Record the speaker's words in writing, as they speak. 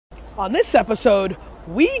On this episode,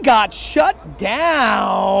 we got shut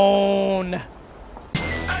down.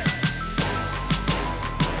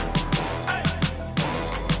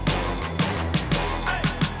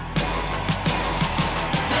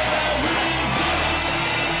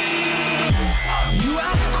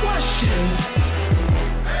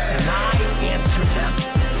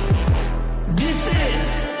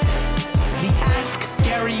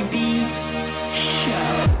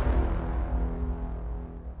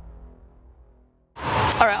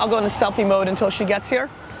 All right, I'll go into selfie mode until she gets here.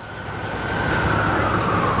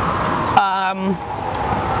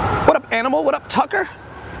 What up, Animal? What up, Tucker?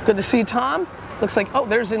 Good to see you, Tom. Looks like, oh,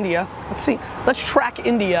 there's India. Let's see. Let's track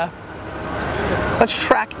India. Let's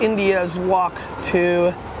track India's walk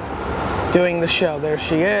to doing the show. There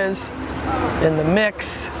she is in the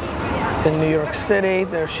mix in New York City.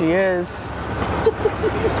 There she is.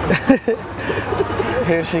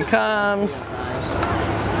 Here she comes.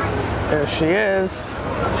 There she is.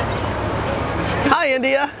 Hi,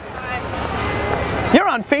 India. Hi. You're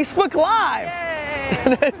on Facebook Live.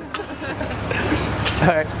 Yay. All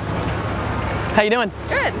right. How you doing?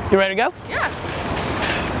 Good. You ready to go? Yeah.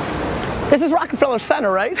 This is Rockefeller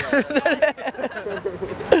Center, right?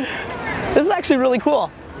 This is actually really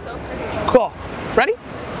cool. So pretty. Cool. Ready?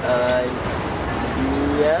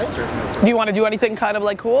 Yes. Do you want to do anything kind of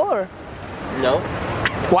like cool or? No.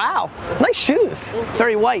 Wow. Nice shoes.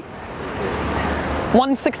 Very white.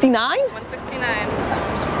 169? 169.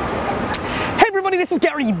 Hey everybody, this is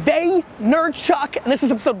Gary Vaynerchuk, and this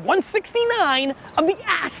is episode 169 of the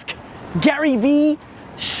Ask Gary V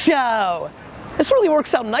Show. This really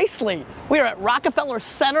works out nicely. We are at Rockefeller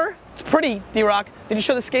Center. It's pretty, D-Rock. Did you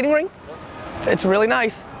show the skating ring? It's really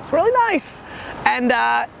nice. It's really nice. And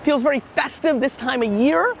feels very festive this time of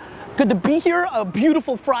year. Good to be here, a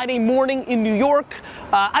beautiful Friday morning in New York.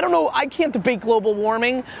 I don't know, I can't debate global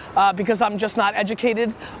warming because I'm just not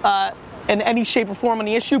educated in any shape or form on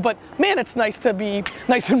the issue, but man, it's nice to be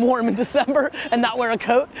nice and warm in December and not wear a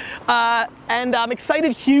coat. And I'm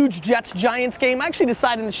excited, huge Jets-Giants game. I actually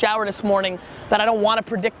decided in the shower this morning that I don't want to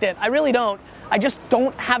predict it. I really don't. I just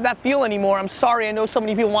don't have that feel anymore. I'm sorry, I know so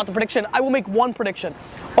many people want the prediction. I will make one prediction.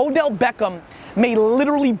 Odell Beckham may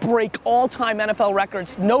literally break all-time NFL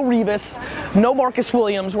records. No Revis, no Marcus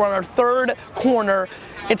Williams. We're on our third corner.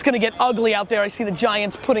 It's gonna get ugly out there. I see the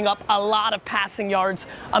Giants putting up a lot of passing yards.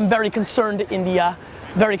 I'm very concerned, India.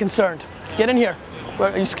 Very concerned. Get in here.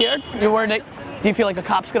 Are you scared? You're worried that, do you feel like a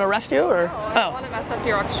cop's gonna arrest you? Or? No, I don't want to mess up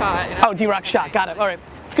D-Rock's shot. You know? Oh, D-Rock's shot, got it. All right.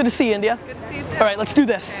 It's good to see you, India. Good to see you too. All right, let's do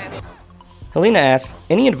this. Okay. Helena asks,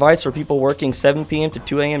 any advice for people working 7 p.m. to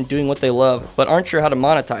 2 a.m. doing what they love, but aren't sure how to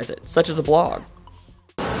monetize it, such as a blog?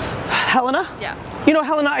 Helena? Yeah. You know,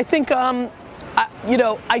 Helena, I think, I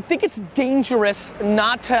think it's dangerous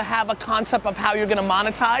not to have a concept of how you're gonna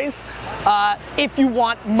monetize if you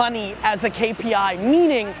want money as a KPI,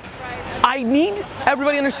 meaning I need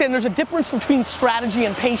everybody to understand there's a difference between strategy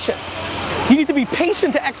and patience. You need to be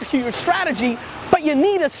patient to execute your strategy, but you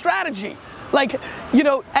need a strategy. Like, you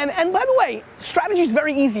know, and by the way, strategy is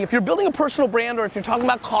very easy. If you're building a personal brand or if you're talking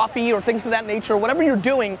about coffee or things of that nature, or whatever you're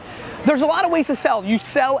doing, there's a lot of ways to sell. You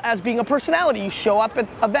sell as being a personality. You show up at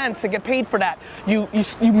events and get paid for that. You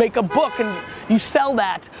make a book and you sell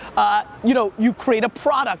that. You create a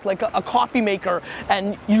product like a coffee maker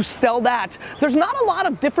and you sell that. There's not a lot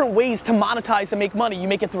of different ways to monetize and make money. You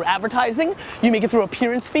make it through advertising, you make it through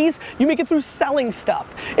appearance fees, you make it through selling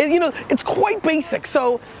stuff. It's quite basic.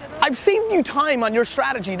 So I've saved you time on your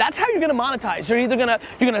strategy. That's how you're gonna monetize. You're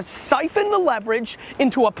gonna siphon the leverage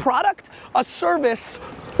into a product, a service,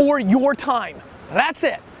 or your time. That's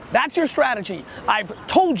it. That's your strategy. I've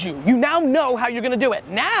told you. You now know how you're gonna do it.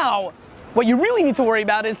 Now, what you really need to worry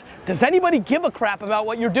about is, does anybody give a crap about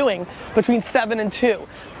what you're doing between 7 and 2?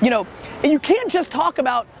 And you can't just talk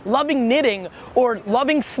about loving knitting or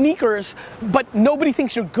loving sneakers, but nobody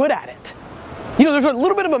thinks you're good at it. There's a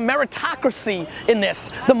little bit of a meritocracy in this.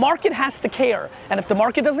 The market has to care, and if the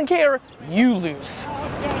market doesn't care, you lose.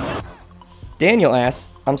 Daniel asks,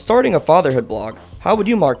 I'm starting a fatherhood blog. How would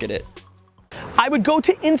you market it? I would go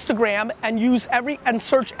to Instagram and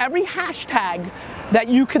search every hashtag that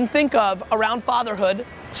you can think of around fatherhood,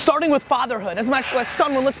 starting with fatherhood. As a matter of fact,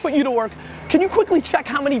 Stunman, let's put you to work. Can you quickly check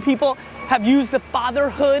how many people have used the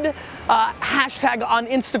fatherhood hashtag on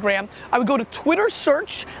Instagram? I would go to Twitter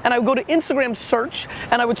search, and I would go to Instagram search,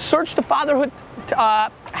 and I would search the fatherhood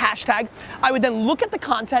hashtag. I would then look at the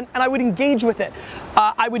content, and I would engage with it.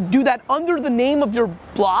 I would do that under the name of your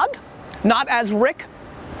blog, not as Rick.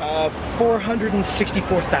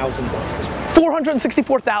 464,000 posts.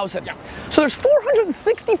 464,000. Yeah. So there's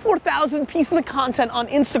 464,000 pieces of content on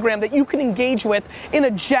Instagram that you can engage with in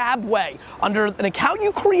a jab way. Under an account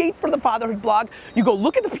you create for the Fatherhood blog, you go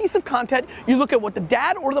look at the piece of content, you look at what the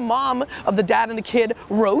dad or the mom of the dad and the kid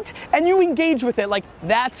wrote, and you engage with it. Like,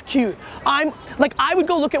 that's cute. I would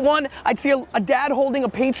go look at one, I'd see a dad holding a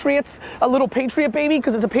little Patriot baby,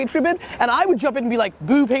 because it's a Patriot bid, and I would jump in and be like,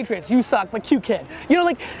 boo Patriots, you suck, but cute kid. You know,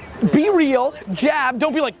 like, be real, jab,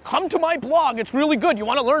 don't be like, come to my blog, it's really good. You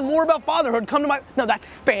want to learn more about fatherhood, come to my, no,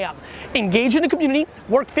 that's spam. Engage in the community,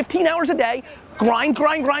 work 15 hours a day, grind,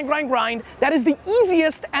 grind, grind, grind, grind. That is the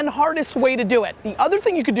easiest and hardest way to do it. The other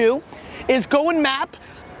thing you could do is go and map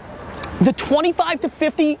the 25 to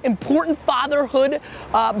 50 important fatherhood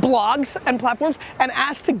blogs and platforms and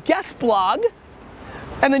ask to guest blog,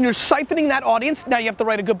 and then you're siphoning that audience. Now you have to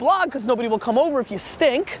write a good blog because nobody will come over if you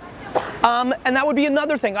stink. And that would be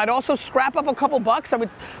another thing. I'd also scrap up a couple bucks. I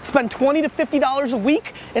would spend $20 to $50 a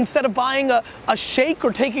week instead of buying a shake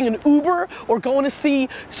or taking an Uber or going to see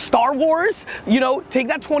Star Wars. You know, take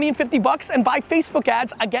that 20 and 50 bucks and buy Facebook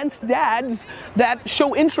ads against dads that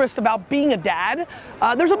show interest about being a dad.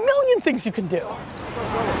 There's a million things you can do.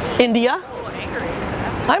 India.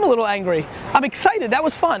 I'm a little angry. I'm excited. That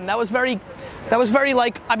was fun. That was very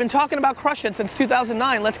like, I've been talking about Crush It since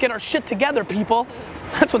 2009. Let's get our shit together, people.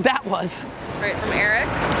 That's what that was. Right, from Eric.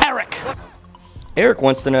 Eric. Eric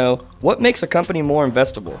wants to know, what makes a company more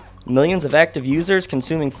investable? Millions of active users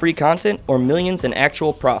consuming free content, or millions in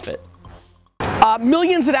actual profit?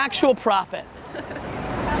 Millions in actual profit.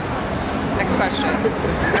 Next question.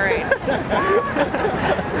 All right.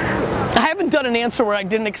 I haven't done an answer where I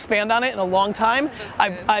didn't expand on it in a long time.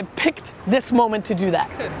 I've picked this moment to do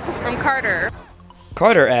that. From Carter.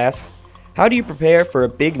 Carter asks, how do you prepare for a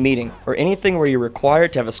big meeting or anything where you're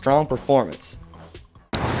required to have a strong performance?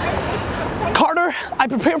 Carter, I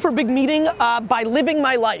prepare for a big meeting by living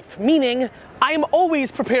my life, meaning I am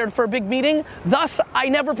always prepared for a big meeting, thus I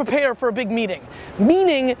never prepare for a big meeting.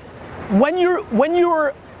 Meaning, when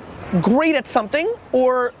you're great at something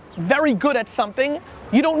or very good at something,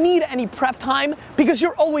 you don't need any prep time because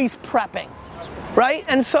you're always prepping. Right?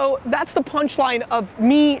 And so that's the punchline of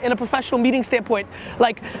me in a professional meeting standpoint.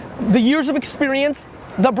 Like, the years of experience,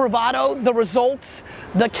 the bravado, the results,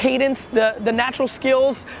 the cadence, the natural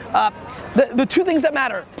skills, the two things that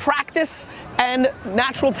matter, practice and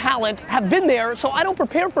natural talent, have been there, so I don't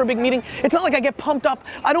prepare for a big meeting. It's not like I get pumped up.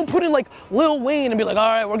 I don't put in like Lil Wayne and be like, all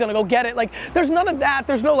right, we're gonna go get it. Like, there's none of that.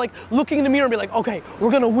 There's no like looking in the mirror and be like, okay,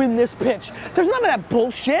 we're gonna win this pitch. There's none of that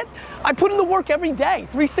bullshit. I put in the work every day,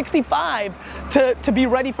 365, to be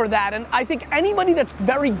ready for that. And I think anybody that's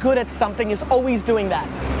very good at something is always doing that.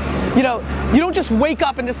 You know, you don't just wake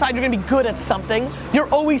up and decide you're gonna be good at something. You're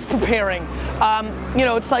always preparing. You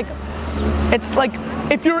know, it's like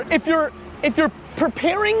if you're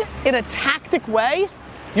preparing in a tactic way,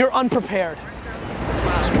 you're unprepared.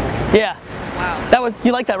 Yeah. Wow. That was,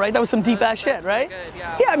 you like that, right? That was some deep ass shit, right? Good,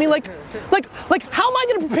 yeah. Yeah, I mean, like, how am I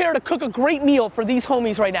gonna prepare to cook a great meal for these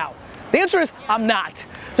homies right now? The answer is, I'm not.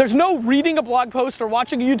 There's no reading a blog post or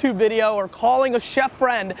watching a YouTube video or calling a chef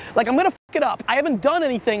friend. Like, I'm gonna f it up. I haven't done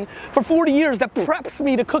anything for 40 years that preps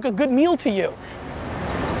me to cook a good meal to you.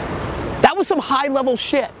 That was some high level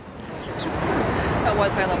shit. So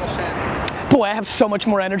what's high level shit? Boy, I have so much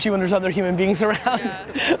more energy when there's other human beings around.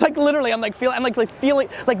 Yeah. Like, literally, I'm feeling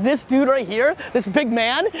like this dude right here, this big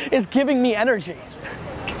man, is giving me energy.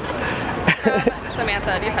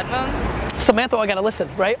 Samantha, do you have headphones? Samantha, I gotta listen,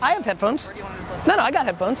 right? I have headphones. Or do you want to just listen? No, I got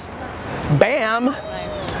headphones. Bam.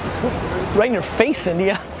 Nice. Right in your face,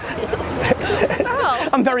 India. Oh.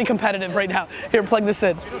 I'm very competitive right now. Here, plug this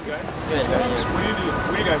in. What are you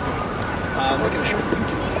guys doing? Making a show for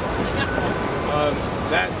YouTube.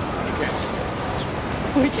 That you can't.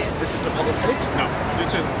 This isn't a public space? No,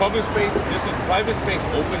 this is public space. This is private space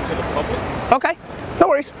open to the public. Okay, no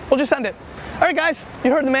worries. We'll just send it. All right, guys,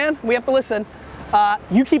 you heard the man. We have to listen.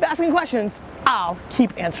 You keep asking questions. I'll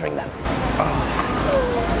keep answering them.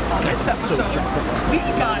 This episode, we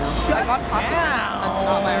got shut down. That's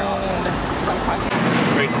not my own.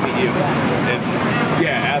 Great to meet you. And,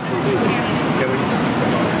 yeah, absolutely.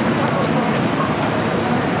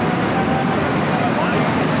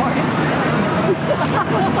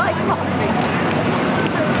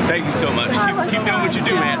 Thank you so much. Keep doing what you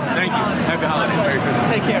do, man. Thank you. Happy holidays. Merry Christmas.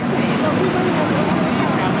 Take care.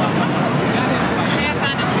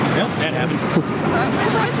 Yep, that happened. I'm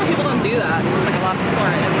surprised when people don't do that. It's like a lot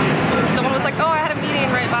more. And someone was like, "Oh, I had a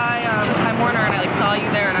meeting right by Time Warner, and I like saw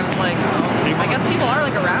you there," and I was like, "Oh, I guess people are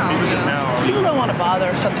like around." Just now. People don't want to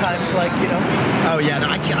bother sometimes, like, you know. Oh yeah, no,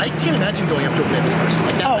 I can't imagine going up to a famous person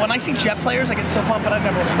like that. Oh, when I see jet players, I get so pumped, but I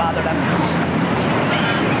never want to bother them.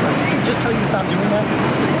 Did they just tell you to stop doing that?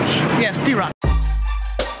 Yes, D-Rock.